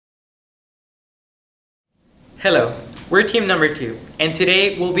Hello, we're team number 2, and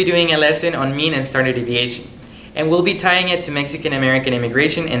today we'll be doing a lesson on mean and standard deviation, and we'll be tying it to Mexican American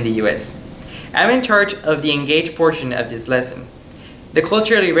immigration in the US. I'm in charge of the engaged portion of this lesson. The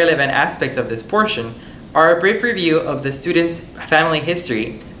culturally relevant aspects of this portion are a brief review of the student's family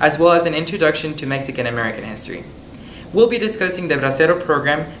history, as well as an introduction to Mexican American history. We'll be discussing the Bracero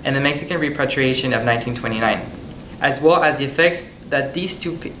program and the Mexican repatriation of 1929, as well as the effects that these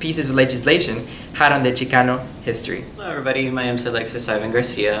two pieces of legislation had on the Chicano history. Hello everybody, my name is Alexis Ivan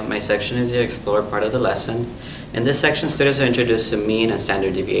Garcia. My section is the Explore part of the lesson. In this section, students are introduced to mean and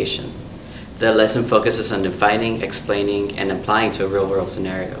standard deviation. The lesson focuses on defining, explaining, and applying to a real-world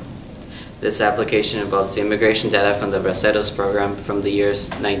scenario. This application involves the immigration data from the Braceros program from the years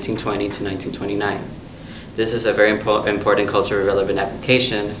 1920 to 1929. This is a very important culturally relevant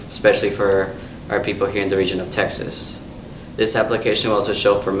application, especially for our people here in the region of Texas. This application will also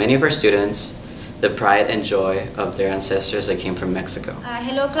show for many of our students the pride and joy of their ancestors that came from Mexico.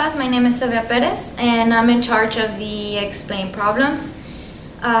 Hello class, my name is Sylvia Perez and I'm in charge of the explain problems.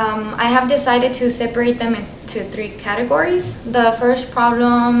 I have decided to separate them into 3 categories. The first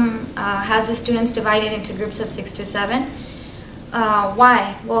problem has the students divided into groups of 6 to 7.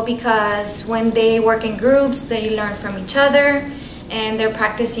 Why? Well, because when they work in groups, they learn from each other and they're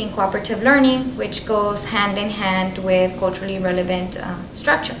practicing cooperative learning, which goes hand in hand with culturally relevant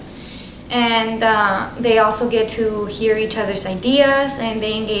structure. And they also get to hear each other's ideas, and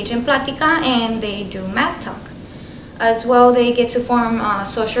they engage in plática, and they do math talk. As well, they get to form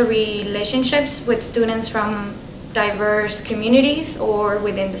social relationships with students from diverse communities or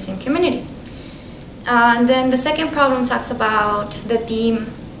within the same community. And then the second problem talks about the theme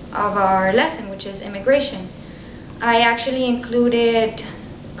of our lesson, which is immigration. I actually included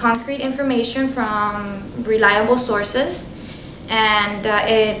concrete information from reliable sources, and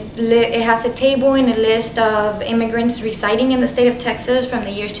it has a table and a list of immigrants residing in the state of Texas from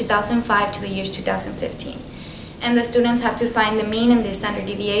the years 2005 to the years 2015. And the students have to find the mean and the standard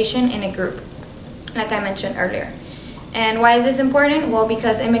deviation in a group, like I mentioned earlier. And why is this important? Well,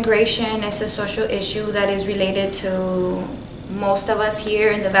 because immigration is a social issue that is related to most of us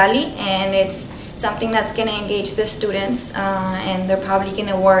here in the Valley, and it's something that's going to engage the students, and they're probably going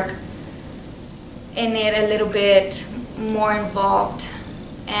to work in it a little bit more involved.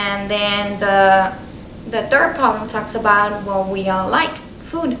 And then the third problem talks about what we all like,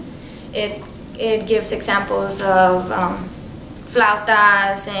 food. It gives examples of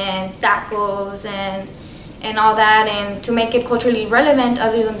flautas and tacos and all that. And to make it culturally relevant,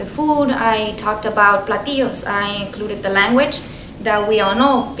 other than the food, I talked about platillos. I included the language that we all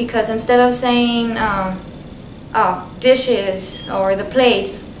know, because instead of saying dishes or the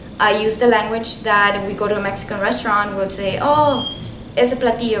plates, I use the language that if we go to a Mexican restaurant, we would say, oh, es a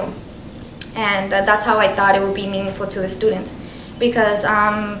platillo. And that's how I thought it would be meaningful to the students, because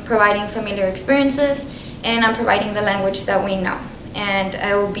I'm providing familiar experiences and I'm providing the language that we know. And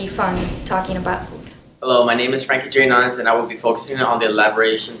it will be fun talking about food. Hello, my name is Frankie J. Nunes, and I will be focusing on the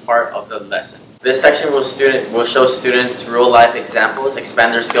elaboration part of the lesson. This section will show students real-life examples,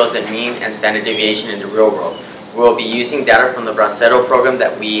 expand their skills in mean and standard deviation in the real world. We will be using data from the Bracero program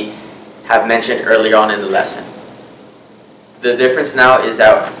that we have mentioned earlier on in the lesson. The difference now is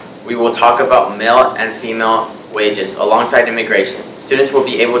that we will talk about male and female wages alongside immigration. Students will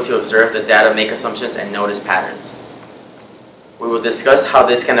be able to observe the data, make assumptions, and notice patterns. We will discuss how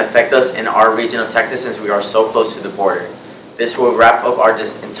this can affect us in our region of Texas since we are so close to the border. This will wrap up our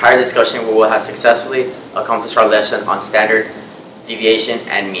entire discussion. We will have successfully accomplished our lesson on standard deviation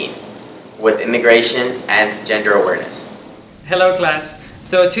and mean, with immigration and gender awareness. Hello class.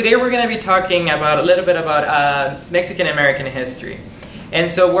 So today we're going to be talking about a little bit about Mexican American history. And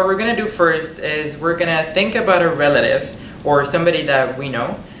so what we're going to do first is we're going to think about a relative or somebody that we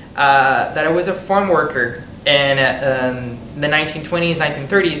know that was a farm worker in the 1920s,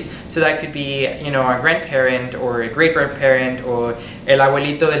 1930s. So that could be, you know, a grandparent or a great-grandparent or el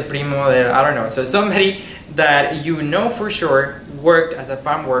abuelito del primo del, I don't know. So somebody that you know for sure worked as a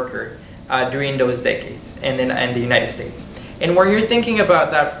farm worker during those decades in the United States. And when you're thinking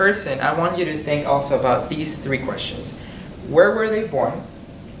about that person, I want you to think also about these 3 questions. Where were they born?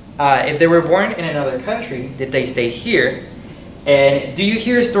 If they were born in another country, did they stay here? And do you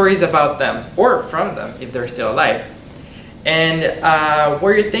hear stories about them or from them if they're still alive? And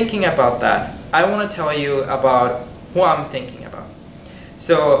while you're thinking about that, I want to tell you about who I'm thinking about.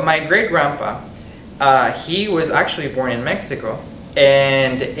 So my great-grandpa, he was actually born in Mexico,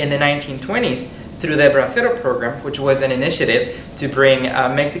 and in the 1920s, through the Bracero program, which was an initiative to bring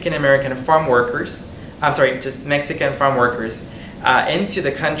Mexican-American farm workers, just Mexican farm workers into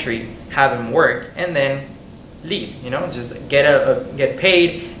the country, have them work, and then leave, you know, just get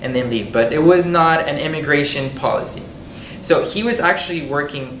paid and then leave. But it was not an immigration policy. So he was actually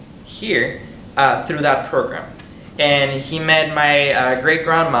working here through that program, and he met my great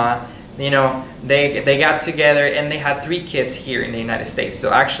grandma. You know, they got together and they had 3 kids here in the United States.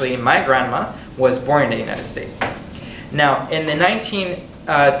 So actually, my grandma was born in the United States. Now, in the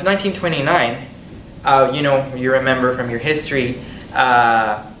 1929, you know, you remember from your history,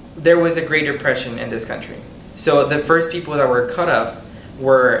 there was a Great Depression in this country. So the first people that were cut off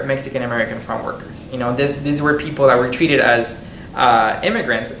were Mexican American farm workers. You know, these were people that were treated as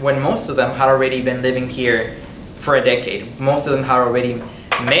immigrants when most of them had already been living here for a decade. Most of them had already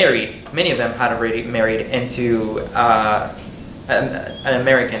married. Many of them had already married into an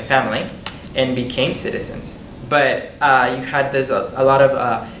American family and became citizens. But you had a lot of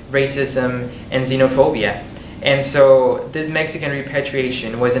racism and xenophobia. And so this Mexican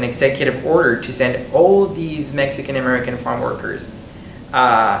repatriation was an executive order to send all these Mexican American farm workers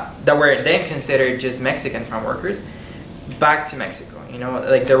that were then considered just Mexican farm workers back to Mexico. You know,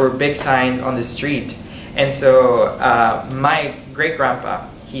 like there were big signs on the street. And so my great grandpa,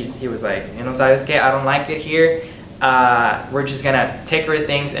 he was like, you know, ¿sabes qué? I don't like it here. We're just gonna take our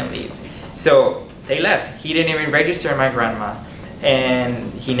things and leave. So they left. He didn't even register my grandma,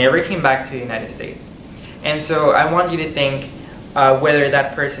 and he never came back to the United States. And so I want you to think whether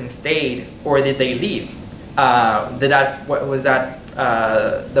that person stayed or did they leave? Was that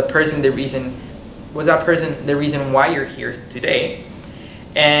person the reason why you're here today?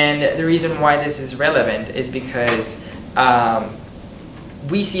 And the reason why this is relevant is because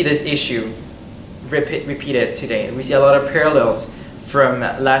we see this issue repeated today. We see a lot of parallels from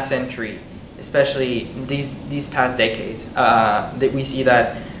last century, especially these past decades. That we see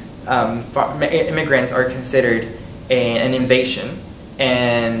that immigrants are considered an invasion,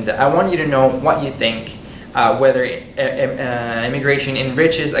 and I want you to know what you think, whether immigration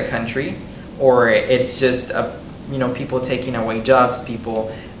enriches a country or it's just you know, people taking away jobs,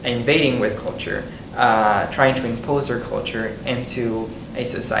 people invading with culture, trying to impose their culture into a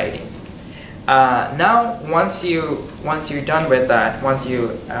society. Now, once you're done with that, once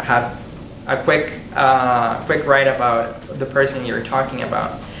you have a quick write about the person you're talking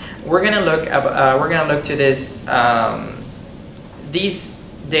about, we're gonna look to this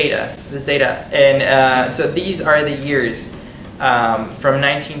data, and so these are the years from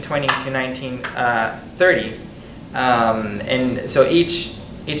 1920 to 1930, and so each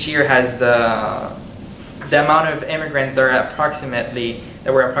year has the amount of immigrants that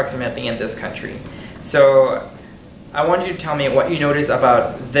were approximately in this country. So I want you to tell me what you notice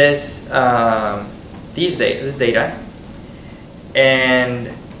about this data,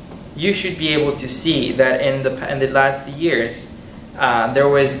 and you should be able to see that in the last years there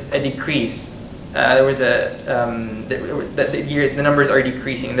was a decrease. There was the numbers are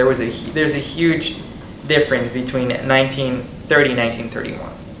decreasing. There's a huge difference between 1930 and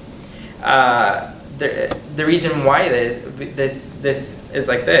 1931. The reason why this is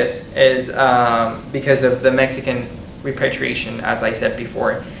like this is because of the Mexican repatriation. As I said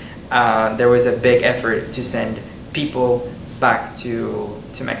before, there was a big effort to send people back to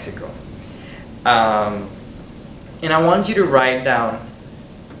Mexico. And I want you to write down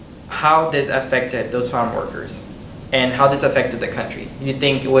how this affected those farm workers and how this affected the country. You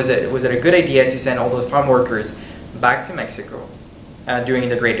think, was it a good idea to send all those farm workers back to Mexico during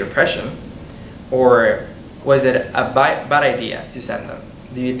the Great Depression, or was it a bad idea to send them?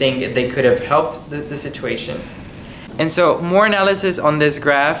 Do you think they could have helped the situation? And so more analysis on this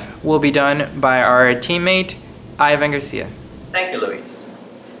graph will be done by our teammate, Ivan Garcia. Thank you, Luis.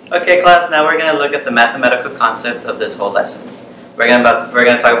 Okay, class, now we're going to look at the mathematical concept of this whole lesson. We're going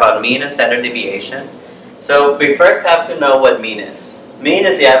to talk about mean and standard deviation. So we first have to know what mean is. Mean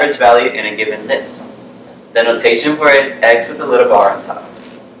is the average value in a given list. The notation for it is x with a little bar on top.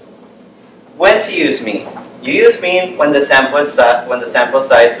 When to use mean? You use mean when the sample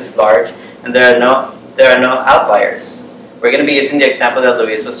size is large and there are no outliers. We're going to be using the example that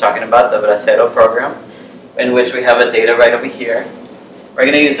Luis was talking about, the Bracero program, in which we have a data right over here. We're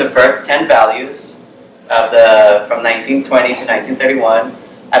going to use the first 10 values from 1920 to 1931.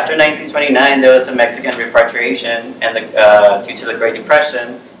 After 1929, there was a Mexican repatriation and due to the Great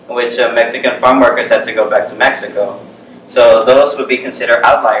Depression, in which Mexican farm workers had to go back to Mexico. So those would be considered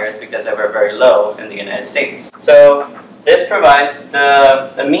outliers because they were very low in the United States. So this provides,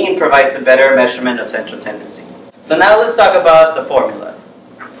 the mean provides a better measurement of central tendency. So now let's talk about the formula.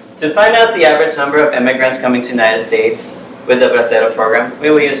 To find out the average number of immigrants coming to the United States with the Bracero program, we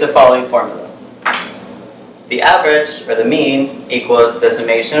will use the following formula. The average, or the mean, equals the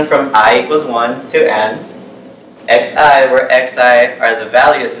summation from I equals 1 to n xi, where xi are the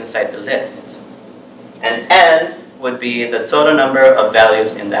values inside the list. And n would be the total number of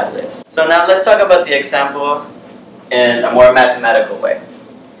values in that list. So now let's talk about the example in a more mathematical way.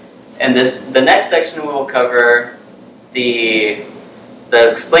 In the next section we will cover the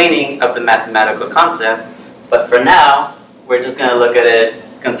explaining of the mathematical concept, but for now we're just going to look at it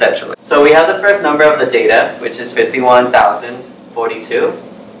conceptually. So we have the first number of the data, which is 51,042.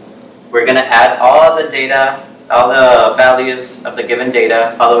 We're going to add all the data, all the values of the given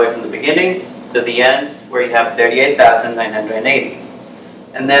data, all the way from the beginning to the end, where you have 38,980.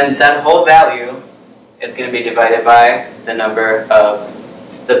 And then that whole value is going to be divided by the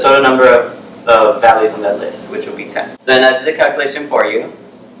total number of values on that list, which will be 10. So then I did the calculation for you,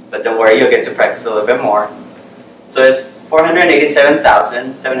 but don't worry, you'll get to practice a little bit more. So it's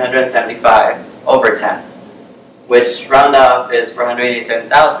 487,775 over 10, which round off is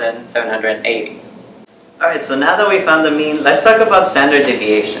 487,780. Alright, so now that we found the mean, let's talk about standard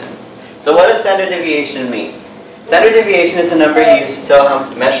deviation. So what does standard deviation mean? Standard deviation is a number used to tell how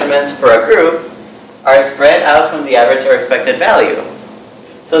measurements for a group are spread out from the average or expected value.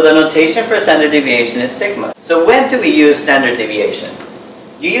 So the notation for standard deviation is sigma. So when do we use standard deviation?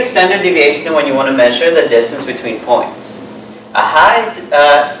 You use standard deviation when you want to measure the distance between points. A high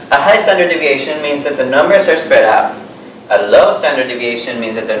standard deviation means that the numbers are spread out. A low standard deviation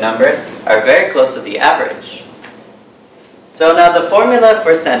means that the numbers are very close to the average. So now the formula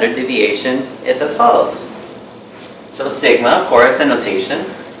for standard deviation is as follows. So sigma, of course, the notation,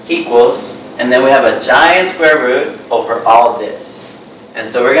 equals, and then we have a giant square root over all this. And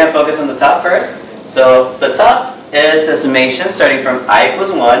so we're going to focus on the top first. So the top is the summation starting from I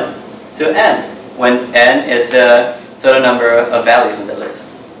equals 1 to n, when n is the total number of values in the list.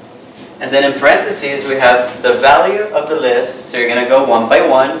 And then in parentheses we have the value of the list, so you're going to go one by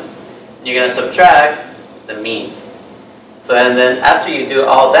one, you're going to subtract the mean. So and then after you do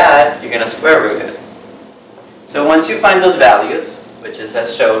all that, you're going to square root it. So once you find those values, which is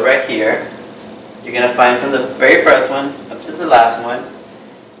as shown right here, you're going to find from the very first one up to the last one,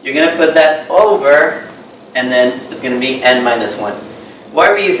 you're going to put that over, and then it's going to be n minus 1. Why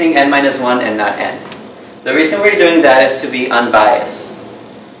are we using n minus 1 and not n? The reason we're doing that is to be unbiased.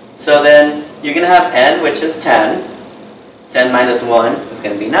 So then you're going to have n, which is 10. 10 minus 1 is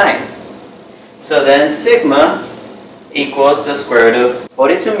going to be 9. So then sigma equals the square root of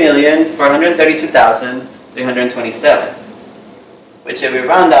 42,432,327, which if we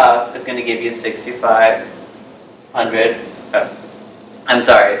round off is going to give you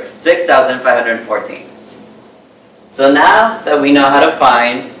 6,514. So now that we know how to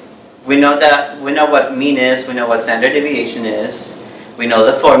find, we know what mean is, we know what standard deviation is, we know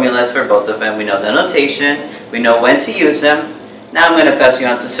the formulas for both of them, we know the notation, we know when to use them. Now I'm going to pass you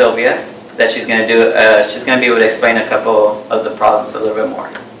on to Sylvia, that she's going to be able to explain a couple of the problems a little bit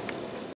more.